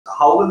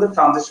how will the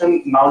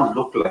transition now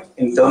look like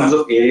in terms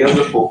of areas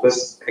of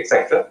focus,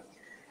 etc.?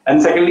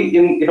 And secondly,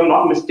 if I'm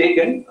not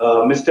mistaken,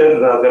 Mr.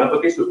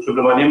 Ganapathy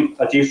Subramaniam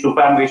achieves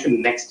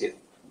superannuation next year.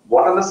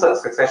 What are the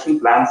succession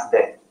plans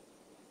there?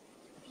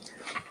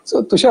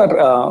 So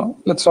Tushar,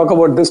 let's talk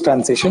about this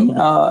transition.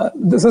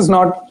 This is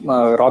not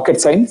rocket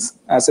science.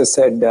 As I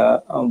said,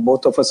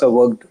 both of us have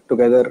worked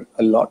together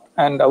a lot,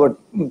 and our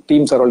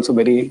teams are also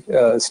very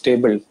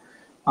stable.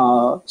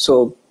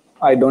 So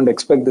I don't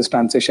expect this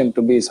transition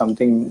to be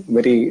something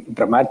very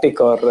dramatic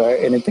or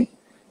anything.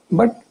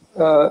 But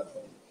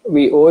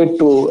we owe it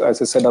to,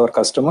 as I said, our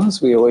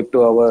customers, we owe it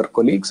to our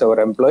colleagues, our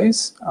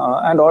employees,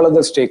 and all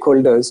other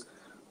stakeholders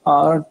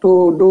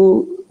to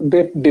do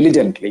it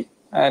diligently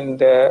and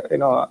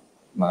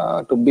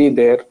to be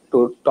there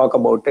to talk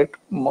about it.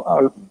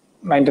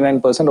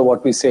 99% of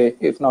what we say,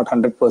 if not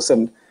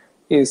 100%,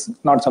 is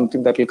not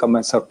something that will come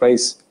as a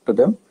surprise to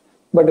them.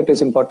 But it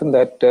is important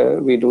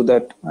that we do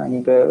that,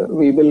 and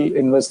we will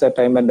invest that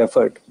time and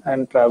effort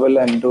and travel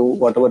and do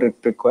whatever it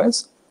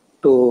requires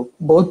to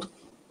both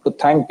to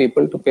thank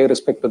people, to pay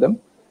respect to them,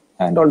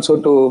 and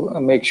also to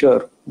make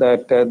sure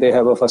that they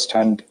have a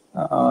first-hand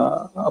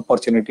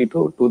opportunity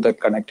to do that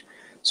connect.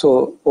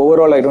 So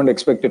overall, I don't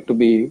expect it to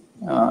be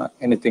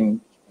anything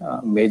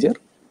major,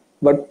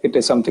 but it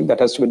is something that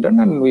has to be done,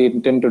 and we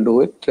intend to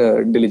do it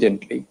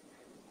diligently.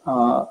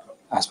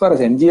 As far as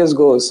NGS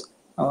goes,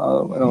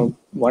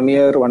 1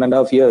 year,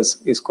 1.5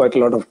 years is quite a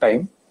lot of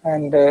time,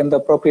 and in the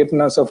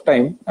appropriateness of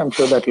time, I'm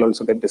sure that will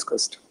also get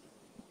discussed.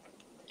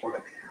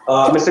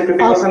 Mr.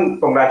 Krithivasan,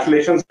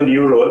 congratulations on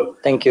your new role.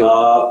 Thank you.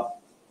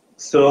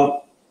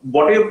 So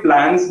what are your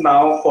plans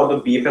now for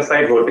the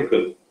BFSI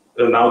vertical,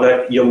 now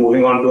that you're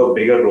moving on to a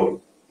bigger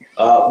role?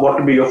 What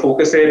will be your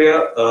focus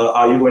area?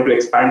 Are you going to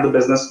expand the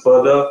business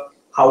further?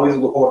 What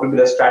will be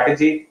the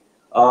strategy?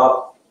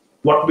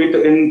 What will be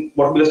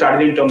the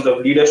strategy in terms of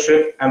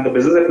leadership and the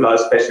business at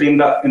large, especially in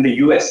the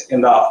US,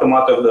 in the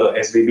aftermath of the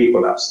SVB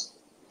collapse?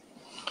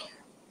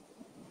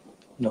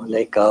 No,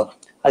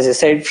 as I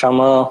said, from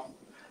a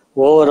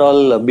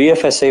overall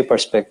BFSI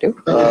perspective.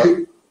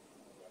 Go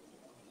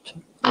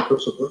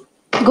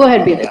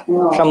ahead, BFSI.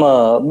 Yeah. From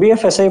a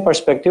BFSI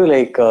perspective,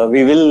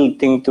 we will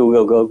think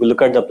to go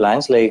look at the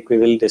plans. We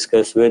will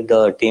discuss with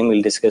the team.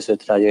 We'll discuss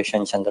with Rajesh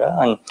and Chandra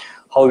and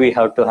how we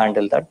have to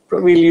handle that.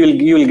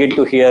 You will get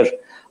to hear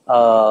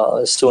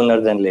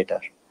sooner than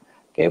later.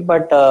 Okay,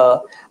 but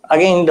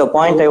again, the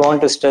point I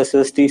want to stress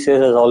is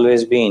TCS has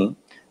always been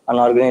an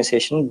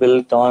organization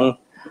built on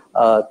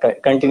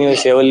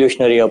continuous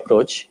evolutionary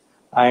approach.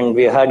 And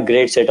we had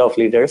great set of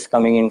leaders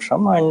coming in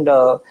from, and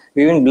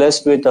we've been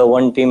blessed with a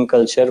one team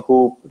culture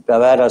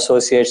where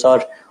associates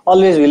are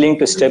always willing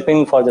to step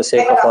in for the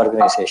sake of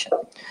organization.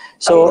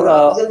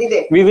 So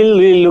we will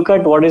look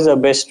at what is the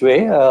best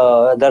way.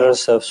 There are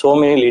so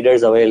many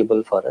leaders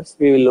available for us.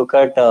 We will look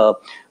at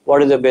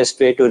what is the best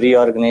way to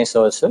reorganize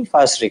ourselves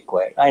as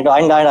required. And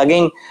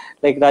again,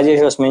 like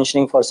Rajesh was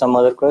mentioning for some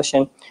other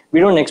question, we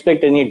don't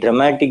expect any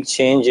dramatic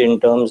change in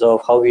terms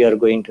of how we are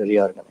going to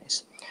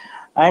reorganize.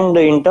 And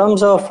in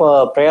terms of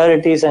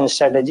priorities and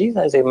strategies,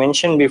 as I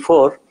mentioned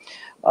before,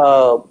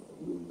 what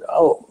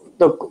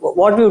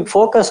we would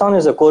focus on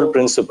is a core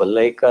principle.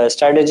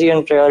 Strategy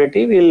and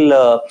priority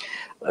will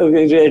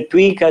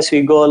tweak as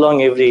we go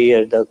along every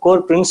year. The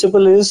core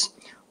principle is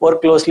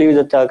work closely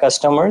with the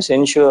customers,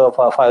 ensure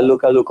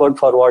look out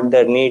for what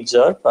their needs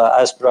are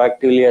as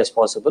proactively as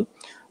possible,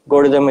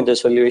 go to them with the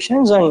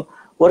solutions, and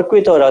work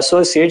with our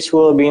associates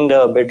who have been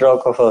the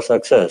bedrock of our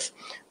success,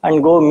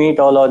 and go meet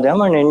all of them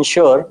and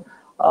ensure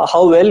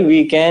how well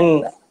we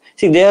can.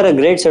 See, they are a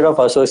great set of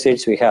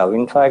associates we have.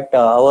 In fact,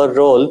 our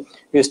role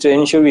is to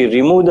ensure we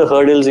remove the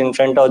hurdles in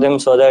front of them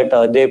so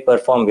that they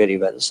perform very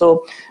well.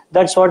 So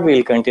that's what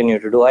we'll continue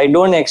to do. I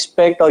don't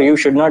expect, or you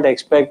should not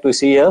expect, to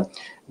see a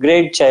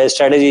great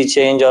strategy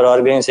change or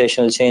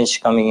organizational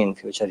change coming in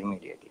future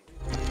immediately.